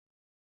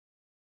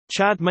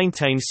Chad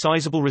maintains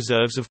sizable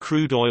reserves of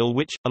crude oil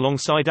which,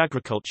 alongside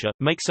agriculture,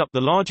 makes up the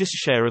largest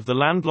share of the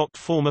landlocked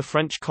former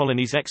French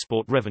colony's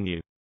export revenue.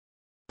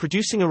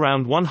 Producing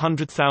around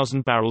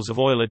 100,000 barrels of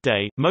oil a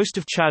day, most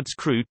of Chad's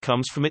crude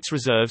comes from its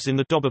reserves in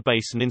the Doba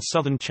Basin in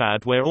southern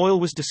Chad where oil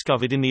was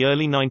discovered in the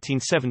early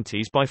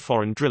 1970s by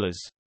foreign drillers.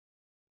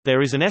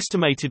 There is an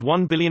estimated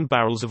 1 billion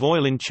barrels of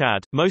oil in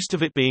Chad, most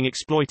of it being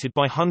exploited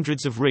by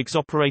hundreds of rigs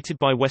operated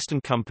by Western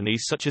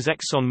companies such as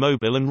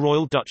ExxonMobil and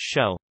Royal Dutch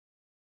Shell.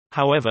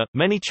 However,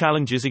 many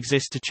challenges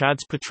exist to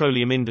Chad's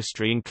petroleum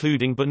industry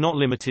including but not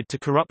limited to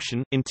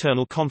corruption,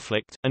 internal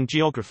conflict, and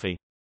geography.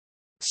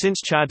 Since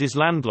Chad is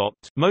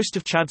landlocked, most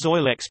of Chad's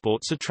oil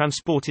exports are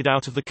transported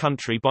out of the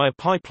country by a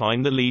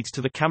pipeline that leads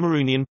to the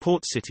Cameroonian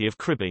port city of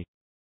Kribi.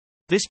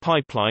 This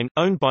pipeline,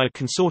 owned by a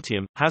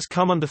consortium, has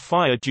come under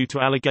fire due to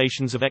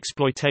allegations of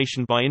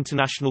exploitation by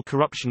international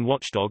corruption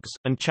watchdogs,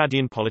 and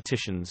Chadian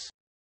politicians.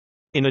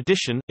 In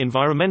addition,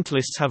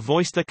 environmentalists have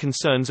voiced their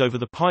concerns over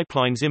the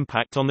pipeline's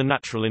impact on the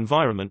natural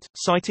environment,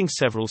 citing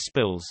several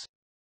spills.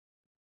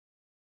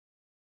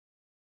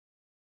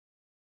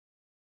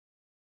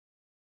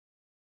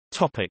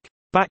 Topic.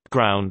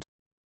 Background.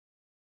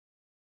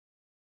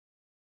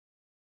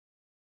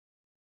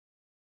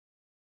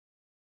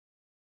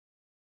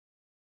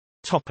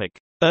 Topic.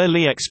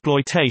 Early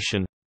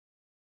exploitation.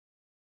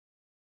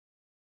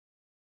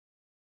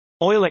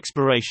 Oil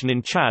exploration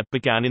in Chad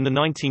began in the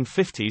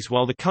 1950s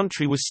while the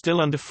country was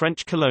still under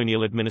French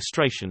colonial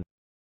administration.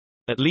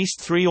 At least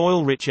 3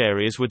 oil-rich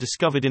areas were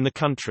discovered in the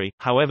country,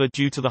 however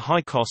due to the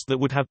high cost that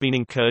would have been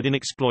incurred in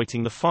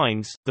exploiting the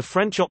finds, the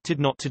French opted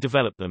not to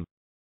develop them.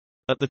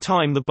 At the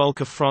time the bulk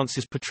of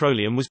France's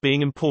petroleum was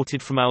being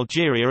imported from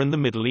Algeria and the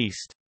Middle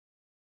East.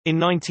 In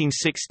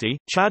 1960,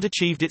 Chad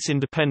achieved its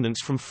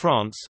independence from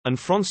France, and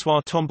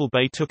François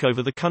Tombalbaye took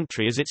over the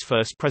country as its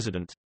first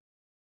president.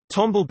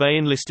 Tombalbaye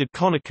enlisted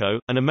Conoco,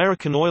 an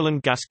American oil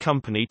and gas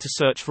company to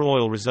search for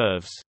oil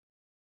reserves.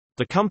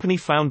 The company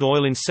found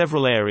oil in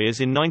several areas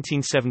in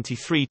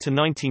 1973 to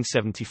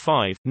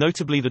 1975,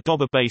 notably the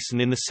Doba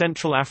Basin in the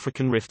Central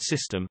African Rift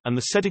System, and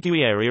the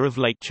Sédhiou area of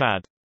Lake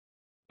Chad.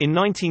 In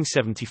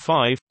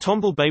 1975,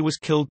 Tombalbaye was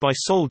killed by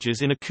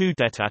soldiers in a coup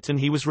d'état and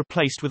he was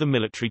replaced with a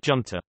military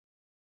junta.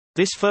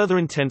 This further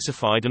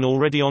intensified an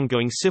already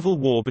ongoing civil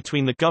war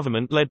between the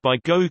government led by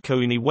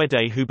Goukouni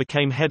Wede who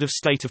became head of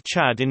state of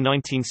Chad in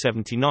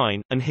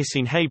 1979, and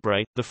Hissène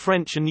Habré, the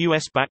French and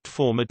US-backed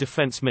former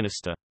defense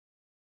minister.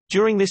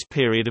 During this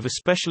period of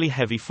especially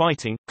heavy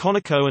fighting,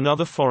 Conoco and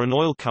other foreign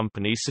oil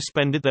companies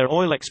suspended their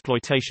oil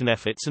exploitation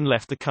efforts and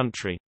left the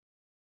country.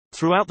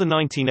 Throughout the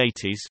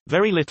 1980s,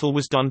 very little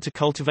was done to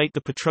cultivate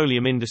the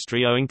petroleum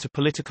industry owing to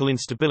political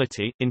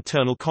instability,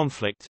 internal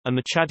conflict, and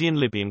the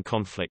Chadian-Libyan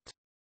conflict.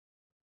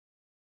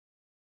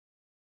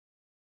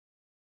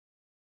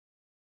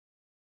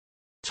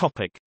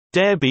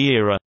 Déby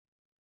era.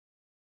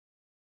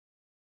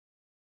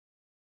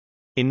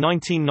 In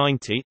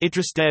 1990,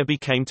 Idriss Déby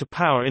came to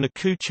power in a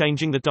coup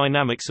changing the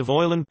dynamics of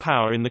oil and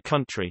power in the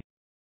country.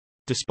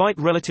 Despite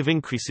relative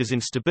increases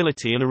in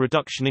stability and a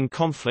reduction in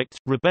conflict,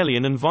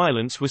 rebellion and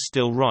violence was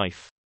still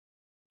rife.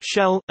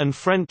 Shell, and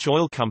French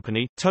oil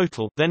company,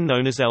 Total, then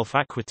known as Elf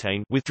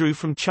Aquitaine, withdrew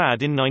from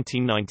Chad in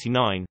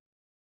 1999.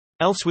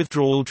 Elf's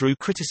withdrawal drew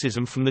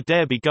criticism from the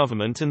Déby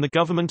government and the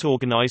government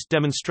organized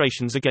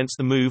demonstrations against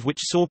the move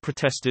which saw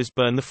protesters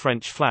burn the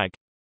French flag.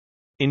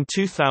 In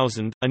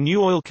 2000, a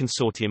new oil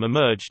consortium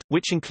emerged,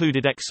 which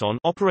included Exxon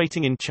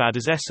operating in Chad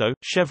as Esso,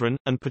 Chevron,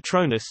 and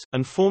Petronas,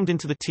 and formed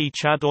into the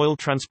Chad Oil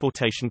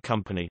Transportation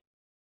Company.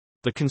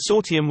 The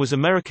consortium was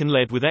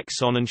American-led with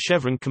Exxon and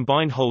Chevron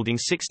combined holding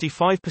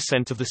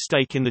 65% of the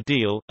stake in the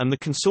deal, and the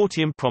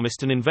consortium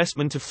promised an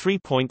investment of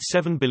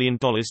 $3.7 billion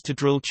to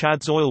drill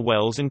Chad's oil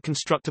wells and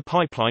construct a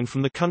pipeline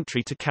from the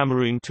country to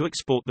Cameroon to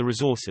export the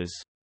resources.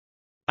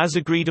 As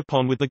agreed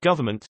upon with the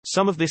government,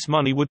 some of this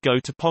money would go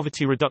to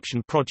poverty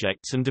reduction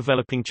projects and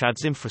developing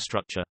Chad's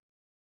infrastructure.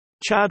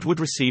 Chad would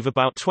receive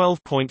about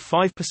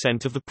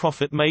 12.5% of the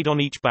profit made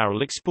on each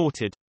barrel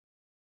exported.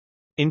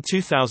 In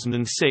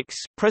 2006,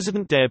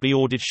 President Déby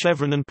ordered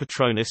Chevron and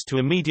Petronas to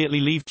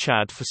immediately leave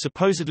Chad for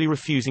supposedly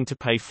refusing to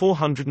pay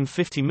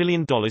 $450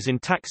 million in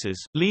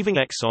taxes, leaving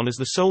Exxon as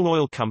the sole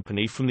oil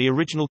company from the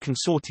original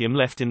consortium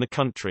left in the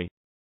country.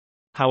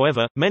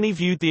 However, many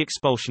viewed the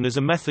expulsion as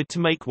a method to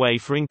make way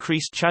for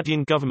increased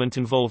Chadian government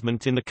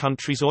involvement in the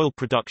country's oil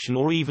production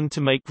or even to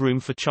make room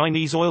for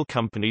Chinese oil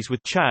companies,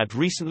 with Chad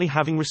recently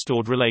having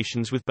restored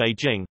relations with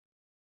Beijing.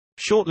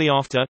 Shortly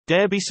after,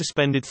 Déby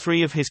suspended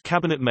 3 of his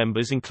cabinet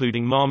members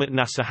including Mahmoud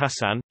Nasser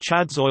Hassan,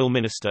 Chad's oil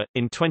minister.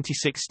 In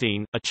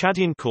 2016, a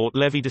Chadian court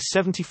levied a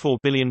 $74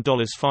 billion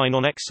fine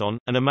on Exxon,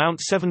 an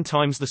amount 7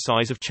 times the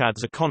size of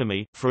Chad's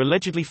economy, for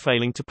allegedly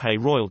failing to pay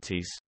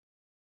royalties.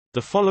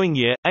 The following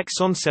year,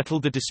 Exxon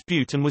settled the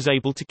dispute and was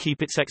able to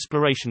keep its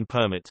exploration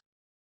permit.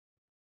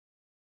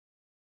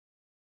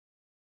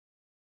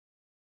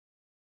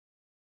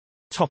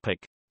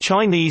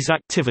 Chinese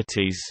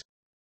activities.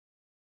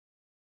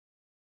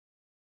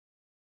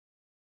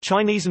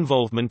 Chinese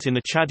involvement in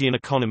the Chadian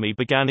economy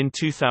began in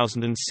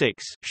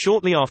 2006,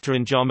 shortly after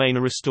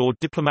N'Djamena restored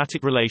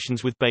diplomatic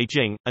relations with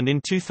Beijing, and in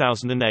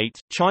 2008,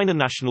 China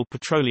National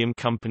Petroleum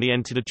Company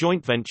entered a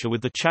joint venture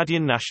with the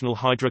Chadian National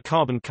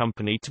Hydrocarbon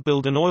Company to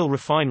build an oil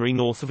refinery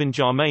north of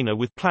N'Djamena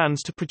with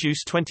plans to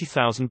produce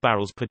 20,000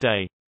 barrels per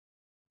day.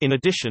 In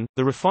addition,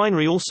 the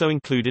refinery also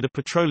included a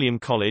petroleum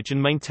college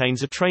and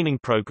maintains a training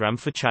program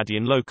for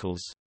Chadian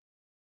locals.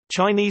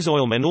 Chinese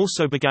oilmen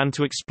also began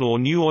to explore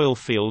new oil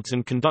fields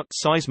and conduct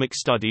seismic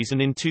studies, and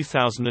in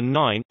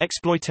 2009,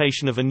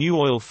 exploitation of a new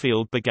oil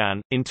field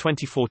began. In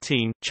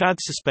 2014, Chad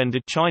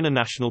suspended China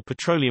National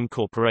Petroleum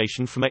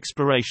Corporation from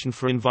exploration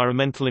for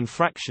environmental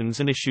infractions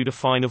and issued a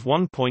fine of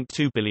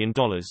 $1.2 billion.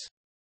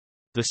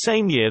 The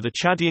same year, the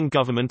Chadian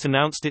government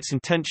announced its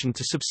intention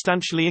to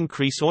substantially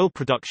increase oil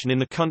production in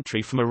the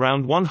country from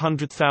around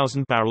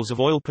 100,000 barrels of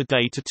oil per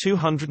day to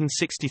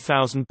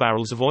 260,000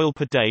 barrels of oil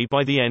per day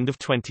by the end of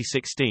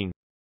 2016.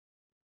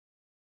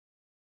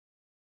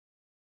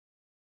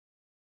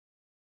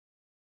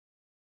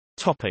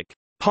 Topic: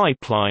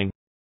 Pipeline.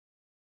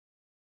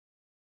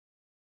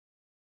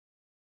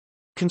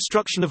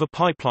 Construction of a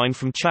pipeline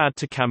from Chad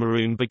to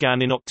Cameroon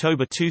began in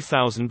October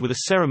 2000 with a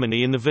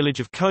ceremony in the village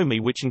of Komi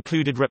which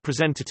included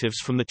representatives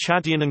from the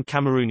Chadian and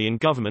Cameroonian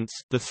governments,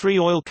 the three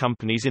oil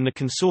companies in the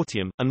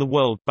consortium, and the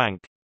World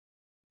Bank.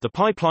 The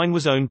pipeline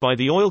was owned by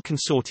the oil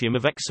consortium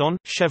of Exxon,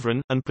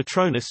 Chevron, and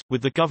Petronas,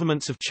 with the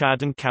governments of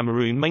Chad and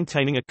Cameroon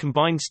maintaining a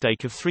combined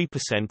stake of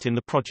 3% in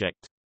the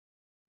project.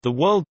 The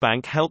World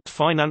Bank helped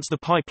finance the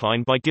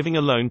pipeline by giving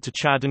a loan to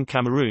Chad and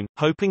Cameroon,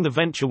 hoping the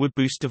venture would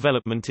boost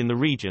development in the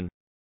region.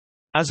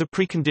 As a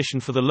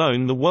precondition for the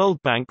loan, the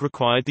World Bank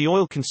required the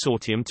oil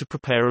consortium to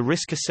prepare a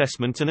risk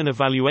assessment and an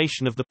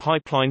evaluation of the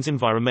pipeline's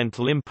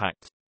environmental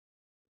impact.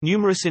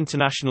 Numerous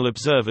international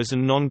observers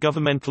and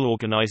non-governmental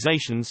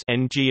organizations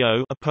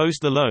 (NGO)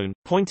 opposed the loan,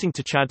 pointing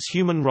to Chad's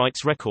human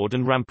rights record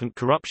and rampant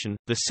corruption.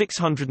 The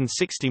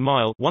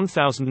 660-mile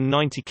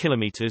 (1,090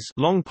 kilometers)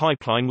 long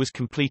pipeline was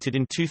completed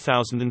in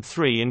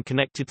 2003 and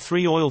connected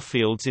three oil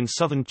fields in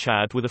southern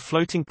Chad with a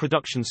floating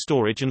production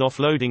storage and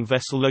offloading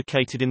vessel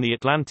located in the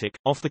Atlantic,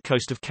 off the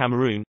coast of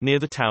Cameroon, near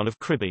the town of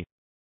Kribi.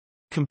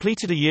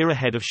 Completed a year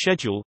ahead of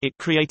schedule, it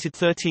created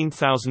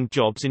 13,000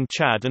 jobs in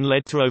Chad and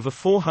led to over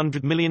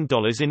 $400 million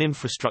in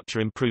infrastructure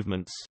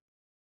improvements.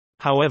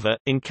 However,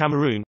 in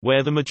Cameroon,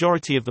 where the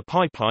majority of the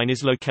pipeline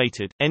is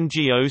located,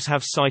 NGOs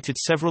have cited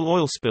several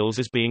oil spills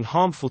as being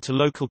harmful to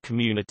local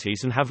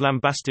communities and have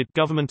lambasted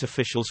government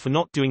officials for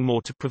not doing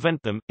more to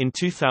prevent them. In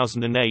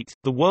 2008,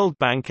 the World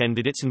Bank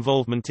ended its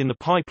involvement in the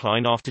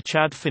pipeline after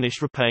Chad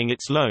finished repaying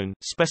its loan,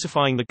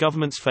 specifying the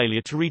government's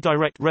failure to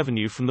redirect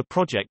revenue from the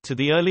project to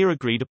the earlier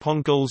agreed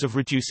upon goals of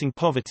reducing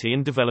poverty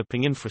and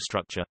developing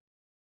infrastructure.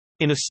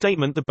 In a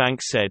statement, the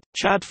bank said,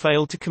 Chad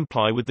failed to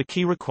comply with the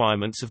key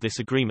requirements of this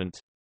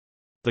agreement.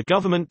 The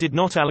government did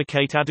not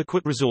allocate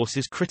adequate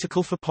resources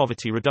critical for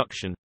poverty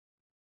reduction.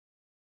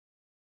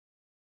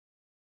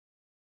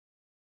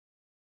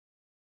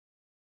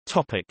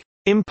 Topic: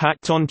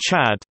 Impact on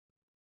Chad.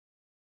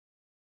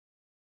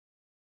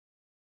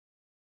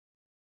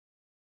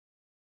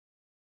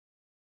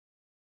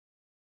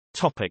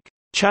 Topic: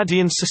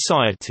 Chadian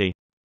society.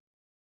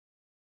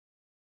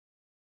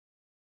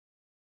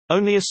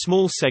 Only a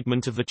small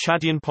segment of the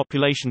Chadian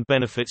population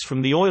benefits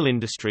from the oil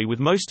industry, with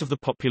most of the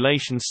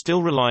population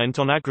still reliant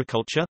on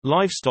agriculture,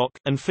 livestock,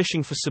 and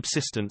fishing for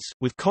subsistence,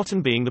 with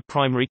cotton being the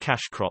primary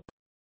cash crop.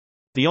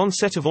 The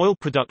onset of oil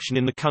production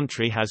in the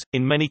country has,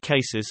 in many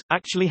cases,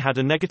 actually had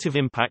a negative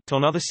impact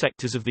on other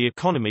sectors of the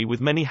economy, with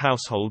many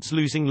households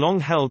losing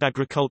long-held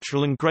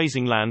agricultural and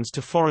grazing lands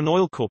to foreign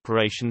oil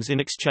corporations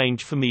in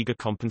exchange for meager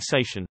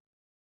compensation.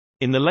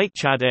 In the Lake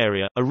Chad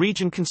area, a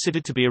region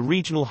considered to be a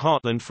regional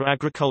heartland for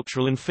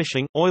agricultural and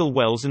fishing, oil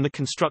wells and the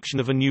construction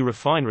of a new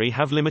refinery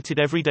have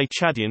limited everyday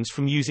Chadians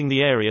from using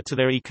the area to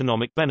their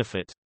economic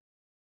benefit.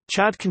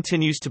 Chad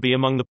continues to be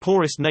among the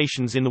poorest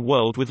nations in the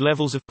world, with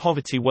levels of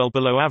poverty well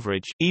below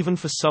average, even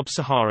for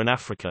sub-Saharan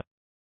Africa.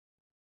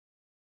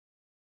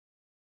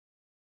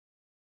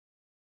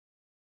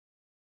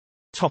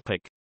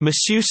 Topic: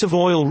 Misuse of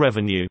oil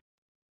revenue.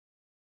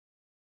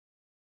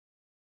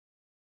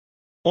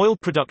 Oil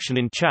production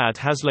in Chad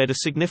has led a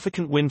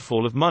significant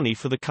windfall of money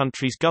for the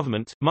country's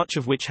government, much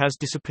of which has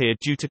disappeared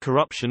due to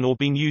corruption or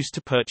been used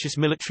to purchase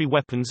military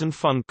weapons and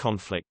fund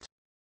conflict.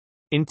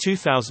 In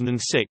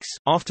 2006,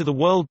 after the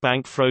World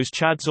Bank froze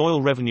Chad's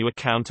oil revenue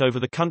account over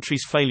the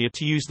country's failure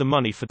to use the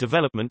money for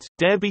development,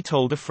 Déby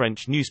told a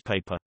French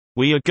newspaper,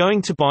 "We are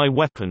going to buy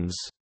weapons.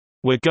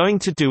 We're going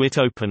to do it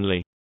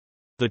openly."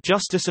 The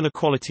Justice and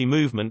Equality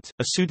Movement,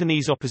 a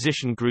Sudanese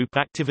opposition group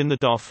active in the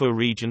Darfur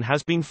region,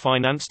 has been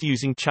financed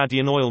using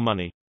Chadian oil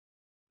money.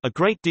 A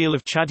great deal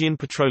of Chadian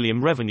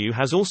petroleum revenue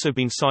has also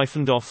been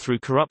siphoned off through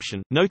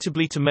corruption,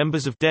 notably to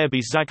members of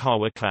Déby's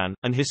Zaghawa clan,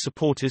 and his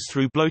supporters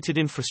through bloated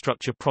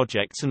infrastructure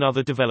projects and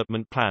other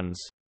development plans.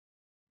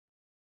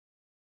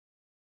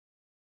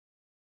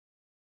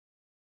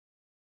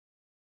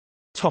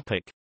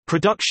 Topic: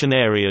 Production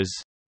areas.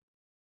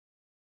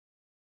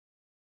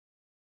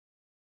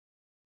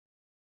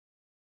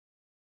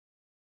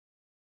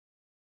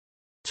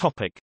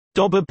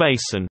 Doba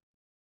Basin.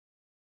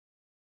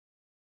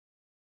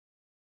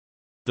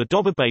 The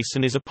Doba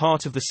Basin is a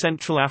part of the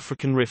Central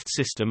African Rift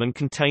System and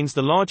contains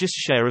the largest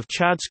share of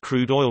Chad's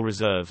crude oil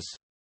reserves.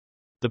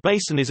 The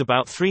basin is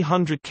about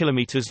 300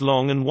 kilometers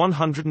long and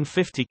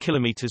 150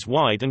 kilometers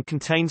wide and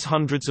contains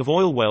hundreds of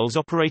oil wells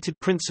operated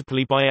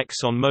principally by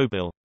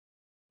ExxonMobil.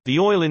 The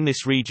oil in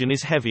this region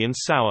is heavy and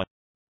sour.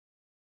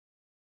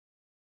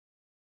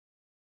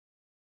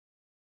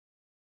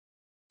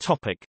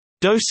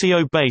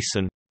 Doseo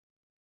Basin.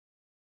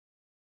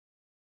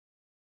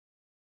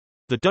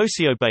 The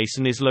Doseo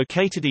Basin is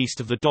located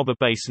east of the Doba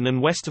Basin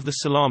and west of the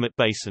Salamat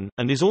Basin,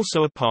 and is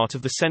also a part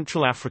of the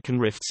Central African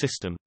Rift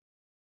System.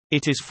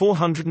 It is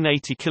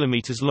 480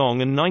 km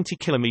long and 90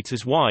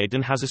 km wide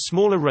and has a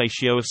smaller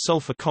ratio of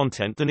sulfur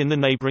content than in the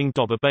neighboring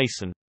Doba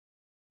Basin.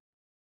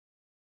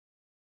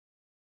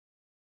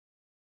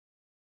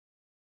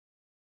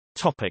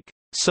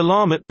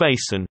 Salamat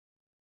Basin.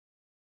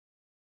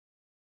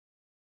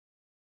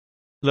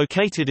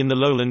 Located in the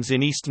lowlands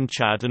in eastern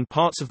Chad and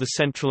parts of the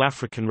Central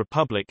African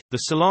Republic,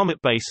 the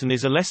Salamat Basin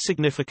is a less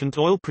significant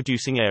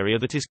oil-producing area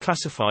that is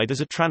classified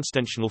as a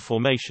transdensional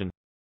formation.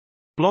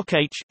 Block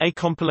H, a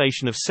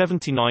compilation of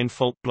 79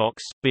 fault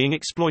blocks, being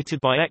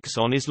exploited by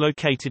Exxon, is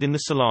located in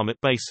the Salamat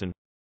Basin.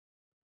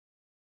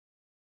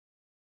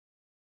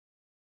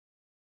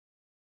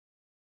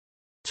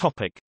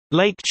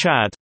 Lake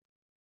Chad.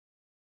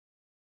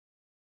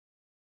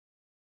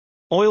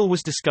 Oil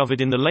was discovered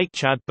in the Lake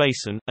Chad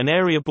Basin, an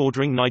area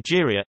bordering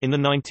Nigeria, in the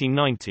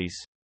 1990s.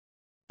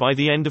 By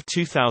the end of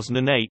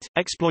 2008,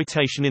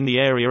 exploitation in the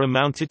area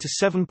amounted to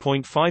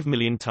 7.5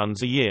 million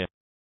tons a year.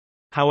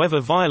 However,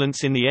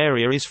 violence in the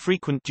area is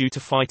frequent due to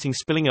fighting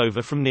spilling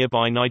over from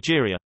nearby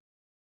Nigeria.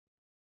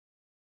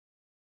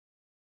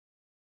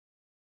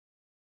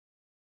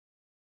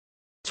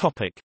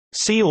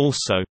 See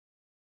also: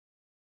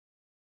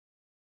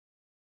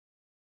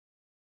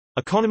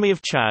 Economy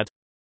of Chad,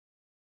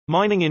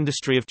 Mining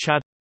industry of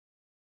Chad,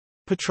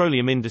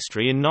 Petroleum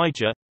industry in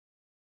Niger,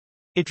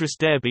 Idris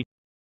Déby,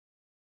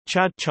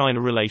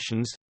 Chad-China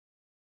relations,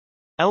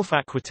 Elf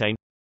Aquitaine,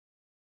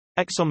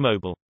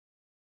 ExxonMobil.